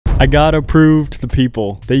I gotta prove to the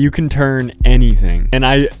people that you can turn anything, and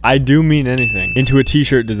I do mean anything, into a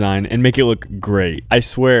t-shirt design and make it look great. I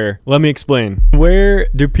swear. Let me explain. Where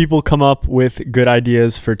do people come up with good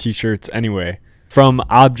ideas for t-shirts anyway? From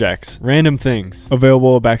objects, random things.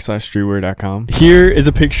 Available at bakslashbrendan.com. Here is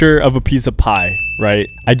a picture of a piece of pie, right?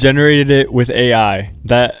 I generated it with AI.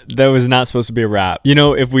 That was not supposed to be a wrap. You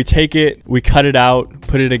know, if we take it, we cut it out,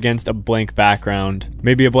 put it against a blank background,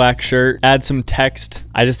 maybe a black shirt, add some text.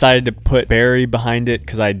 I decided to put berry behind it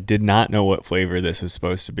because I did not know what flavor this was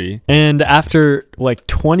supposed to be. And after like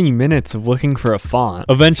 20 minutes of looking for a font,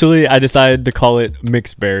 eventually I decided to call it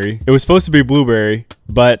mixed berry. It was supposed to be blueberry,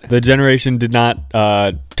 but the generation did not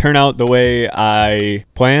turn out the way I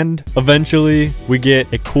planned. Eventually, we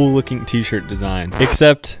get a cool looking t-shirt design,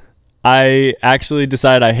 except I actually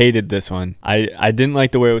decided I hated this one. I didn't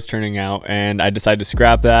like the way it was turning out, and I decided to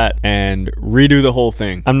scrap that and redo the whole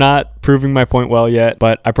thing. I'm not proving my point well yet,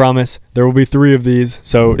 but I promise there will be 3 of these.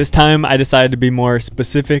 So this time I decided to be more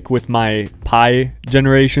specific with my pie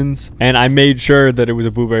generations, and I made sure that it was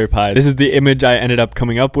a blueberry pie. This is the image I ended up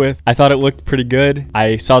coming up with. I thought it looked pretty good.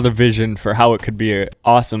 I saw the vision for how it could be an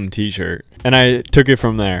awesome t-shirt, and I took it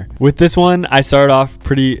from there. With this one, I started off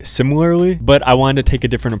pretty similarly, but I wanted to take a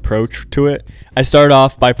different approach to it. I started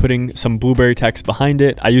off by putting some blueberry text behind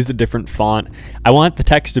it. I used a different font. I want the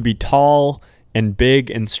text to be tall and big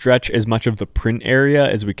and stretch as much of the print area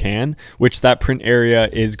as we can, which that print area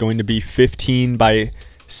is going to be 15 by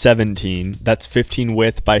 17. That's 15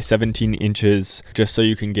 width by 17 inches, just so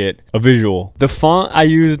you can get a visual. The font I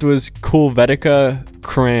used was Helvetica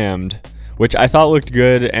Crammed, which I thought looked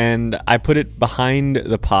good, and I put it behind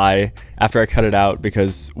the pie after I cut it out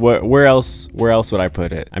because where else would I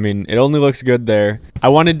put it? I mean, it only looks good there. I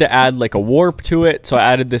wanted to add like a warp to it, so I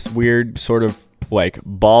added this weird sort of like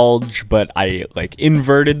bulge, but I like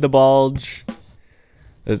inverted the bulge.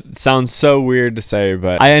 It sounds so weird to say,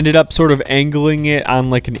 but I ended up sort of angling it on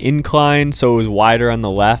like an incline so it was wider on the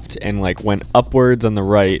left and like went upwards on the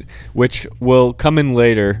right, which will come in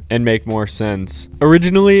later and make more sense.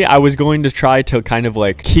 Originally, I was going to try to kind of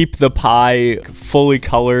like keep the pie fully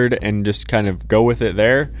colored and just kind of go with it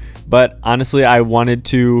there, but honestly, I wanted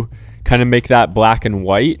to kind of make that black and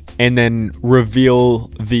white and then reveal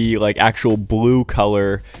the like actual blue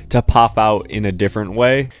color to pop out in a different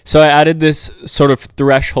way. So I added this sort of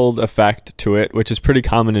threshold effect to it, which is pretty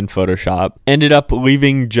common in Photoshop. Ended up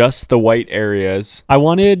leaving just the white areas. I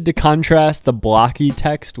wanted to contrast the blocky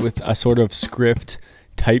text with a sort of script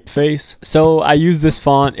typeface. So I used this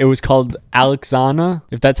font. It was called Alexana,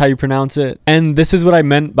 if that's how you pronounce it. And this is what I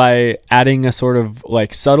meant by adding a sort of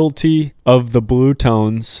like subtlety of the blue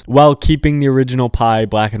tones while keeping the original pie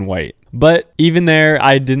black and white. But even there,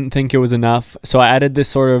 I didn't think it was enough. So I added this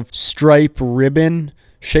sort of stripe ribbon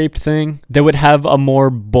shaped thing that would have a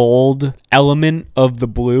more bold element of the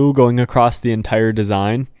blue going across the entire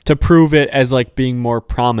design to prove it as like being more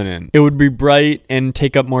prominent. It would be bright and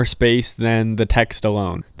take up more space than the text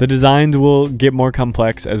alone. The designs will get more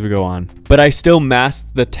complex as we go on, but I still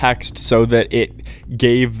masked the text so that it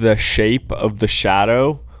gave the shape of the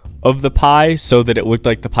shadow of the pie so that it looked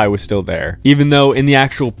like the pie was still there, even though in the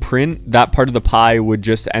actual print that part of the pie would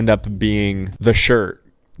just end up being the shirt,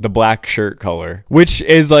 the black shirt color, which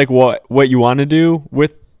is like what you want to do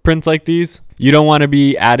with prints like these. You don't want to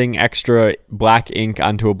be adding extra black ink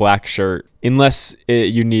onto a black shirt unless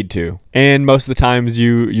you need to, and most of the times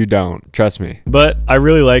you don't, trust me. But I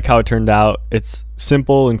really like how it turned out. It's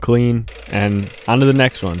simple and clean, and on to the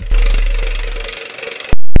next one.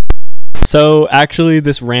 So actually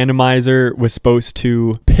this randomizer was supposed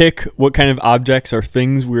to pick what kind of objects or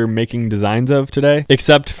things we were making designs of today,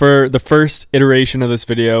 except for the first iteration of this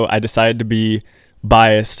video, I decided to be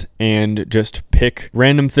biased and just pick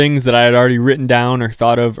random things that I had already written down or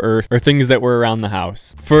thought of, or things that were around the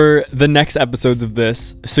house. For the next episodes of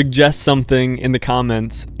this, suggest something in the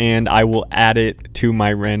comments and I will add it to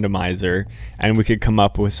my randomizer and we could come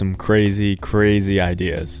up with some crazy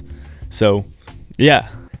ideas. So yeah.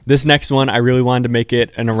 This next one, I really wanted to make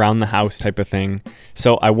it an around the house type of thing.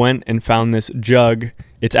 So I went and found this jug.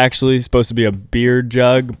 It's actually supposed to be a beer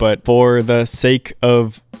jug, but for the sake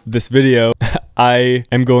of this video, I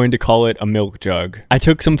am going to call it a milk jug. I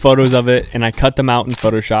took some photos of it and I cut them out in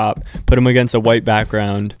Photoshop, put them against a white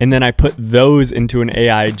background, and then I put those into an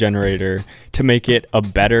AI generator to make it a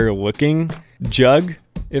better looking jug,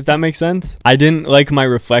 if that makes sense. I didn't like my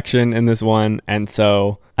reflection in this one, and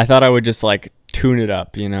so I thought I would just like tune it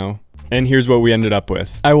up, you know? And here's what we ended up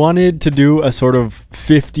with. I wanted to do a sort of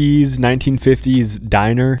 1950s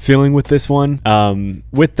diner feeling with this one.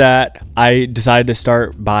 With that, I decided to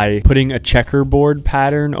start by putting a checkerboard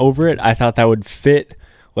pattern over it. I thought that would fit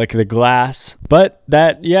like the glass. But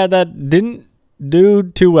that didn't do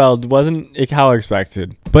too well. It wasn't how I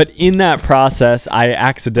expected. But in that process, I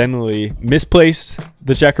accidentally misplaced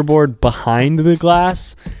the checkerboard behind the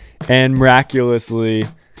glass, and miraculously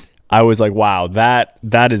I was like, wow, that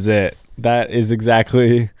is it. That is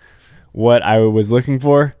exactly what I was looking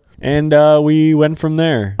for. And we went from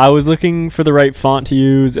there. I was looking for the right font to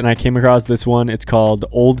use, and I came across this one. It's called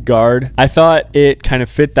Old Guard. I thought it kind of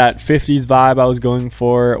fit that 50s vibe I was going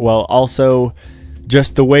for, while also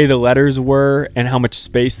just the way the letters were and how much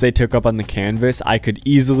space they took up on the canvas. I could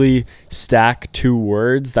easily stack 2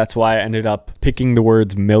 words. That's why I ended up picking the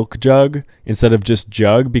words milk jug instead of just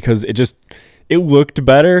jug, because it looked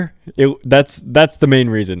better. That's the main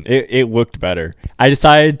reason. It looked better. I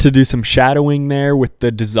decided to do some shadowing there with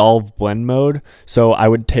the dissolve blend mode. So I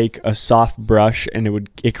would take a soft brush, and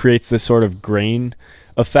it creates this sort of grain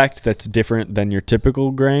effect that's different than your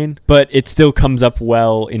typical grain, but it still comes up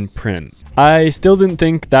well in print. I still didn't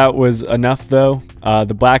think that was enough though.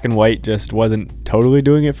 The black and white just wasn't totally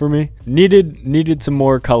doing it for me. Needed some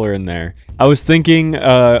more color in there. I was thinking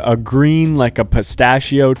a green, like a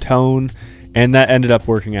pistachio tone, and that ended up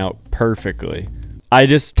working out perfectly. I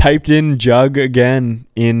just typed in jug again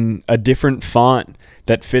in a different font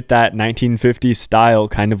that fit that 1950s style,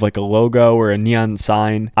 kind of like a logo or a neon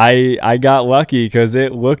sign. I got lucky because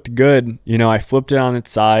it looked good. You know, I flipped it on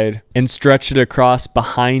its side and stretched it across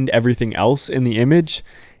behind everything else in the image.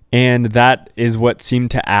 And that is what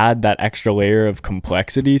seemed to add that extra layer of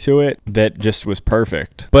complexity to it that just was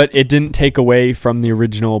perfect. But it didn't take away from the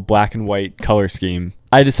original black and white color scheme.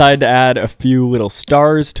 I decided to add a few little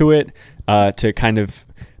stars to it to kind of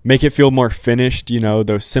make it feel more finished. You know,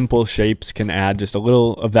 those simple shapes can add just a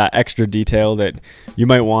little of that extra detail that you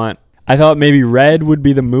might want. I thought maybe red would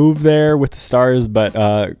be the move there with the stars, but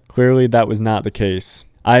clearly that was not the case.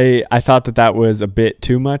 I thought that was a bit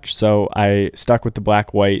too much, so I stuck with the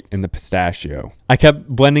black, white, and the pistachio. I kept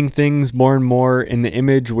blending things more and more in the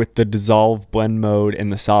image with the dissolve blend mode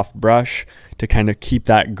and the soft brush to kind of keep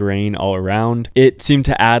that grain all around. It seemed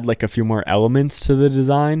to add like a few more elements to the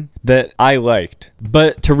design that I liked.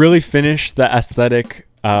 But to really finish the aesthetic,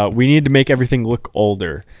 we needed to make everything look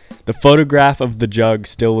older. The photograph of the jug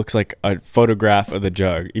still looks like a photograph of the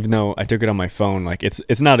jug, even though I took it on my phone. Like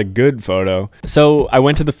it's not a good photo. So I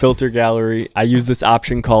went to the filter gallery. I used this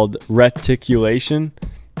option called reticulation.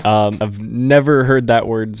 I've never heard that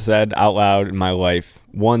word said out loud in my life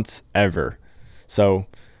once ever. So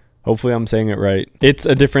hopefully I'm saying it right. It's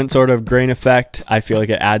a different sort of grain effect. I feel like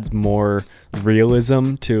it adds more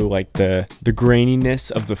realism to like the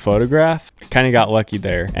graininess of the photograph. Kind of got lucky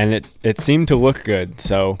there, and it seemed to look good,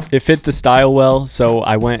 so it fit the style well. So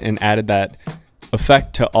I went and added that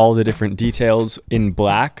effect to all the different details in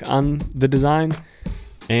black on the design,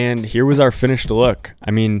 and here was our finished look.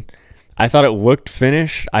 I mean, I thought it looked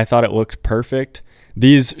finished. I thought it looked perfect.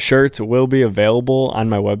 These shirts will be available on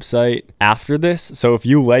my website after this, so if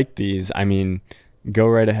you like these, I mean, go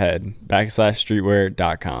right ahead,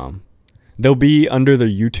 /streetwear.com. They'll be under the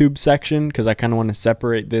YouTube section because I kind of want to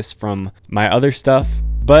separate this from my other stuff,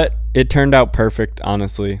 but it turned out perfect,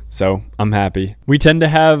 honestly, so I'm happy. We tend to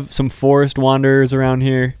have some forest wanderers around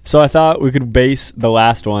here, so I thought we could base the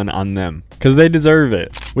last one on them because they deserve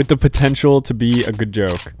it, with the potential to be a good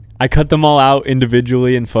joke. I cut them all out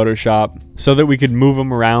individually in Photoshop so that we could move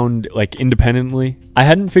them around like independently. I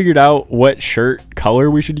hadn't figured out what shirt color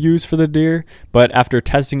we should use for the deer, but after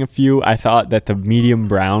testing a few, I thought that the medium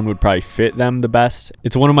brown would probably fit them the best.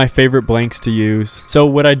 It's one of my favorite blanks to use. So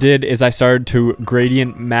what I did is I started to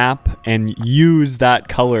gradient map and use that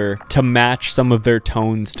color to match some of their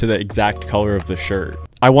tones to the exact color of the shirt.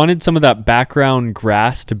 I wanted some of that background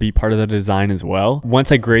grass to be part of the design as well.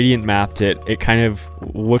 Once I gradient mapped it, it kind of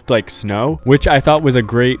looked like snow, which I thought was a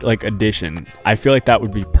great like addition. I feel like that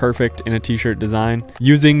would be perfect in a t-shirt design.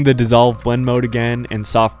 Using the dissolve blend mode again and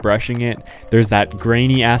soft brushing it, there's that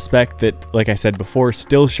grainy aspect that, like I said before,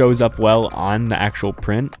 still shows up well on the actual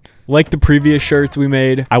print. Like the previous shirts we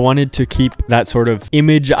made, I wanted to keep that sort of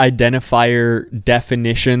image identifier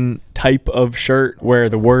definition type of shirt where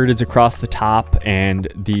the word is across the top and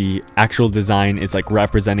the actual design is like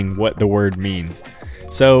representing what the word means.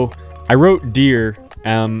 So I wrote deer,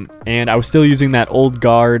 and I was still using that Old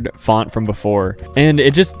Guard font from before, and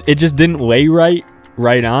it just didn't lay right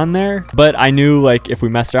on there, but I knew like if we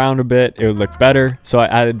messed around a bit it would look better, so I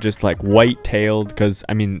added just like white-tailed, because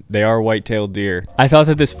I mean they are white-tailed deer. I thought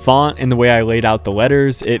that this font and the way I laid out the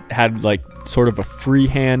letters, it had like sort of a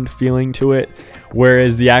freehand feeling to it,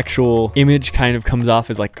 whereas the actual image kind of comes off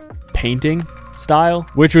as like painting. style,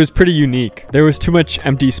 which was pretty unique. There was too much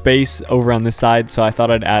empty space over on this side, so I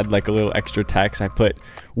thought I'd add like a little extra text. I put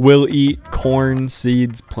will eat corn,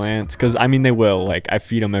 seeds, plants, because I mean they will, like I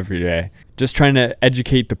feed them every day. Just trying to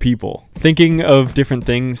educate the people. Thinking of different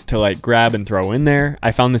things to like grab and throw in there.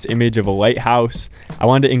 I found this image of a lighthouse. I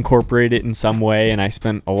wanted to incorporate it in some way, and I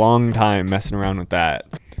spent a long time messing around with that.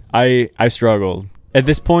 I struggled. At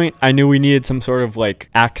this point, I knew we needed some sort of like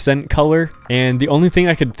accent color, and the only thing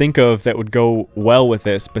I could think of that would go well with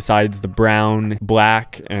this, besides the brown,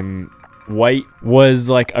 black, and white, was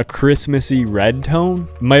like a Christmassy red tone.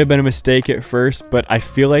 Might have been a mistake at first, but I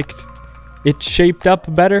feel like it shaped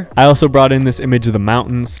up better. I also brought in this image of the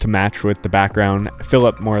mountains to match with the background, fill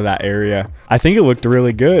up more of that area. I think it looked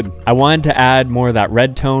really good. I wanted to add more of that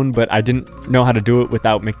red tone, but I didn't know how to do it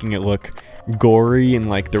without making it look gory and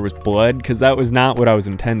like there was blood, because that was not what I was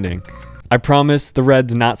intending. I promise the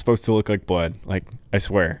red's not supposed to look like blood, like I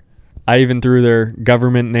swear. I even threw their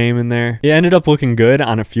government name in there. It ended up looking good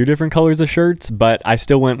on a few different colors of shirts, but I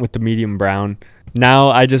still went with the medium brown. Now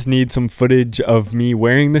I just need some footage of me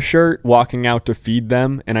wearing the shirt, walking out to feed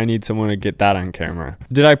them, and I need someone to get that on camera.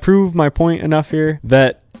 Did I prove my point enough here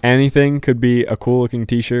that anything could be a cool looking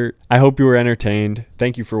t-shirt? I hope you were entertained.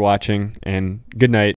 Thank you for watching, and good night.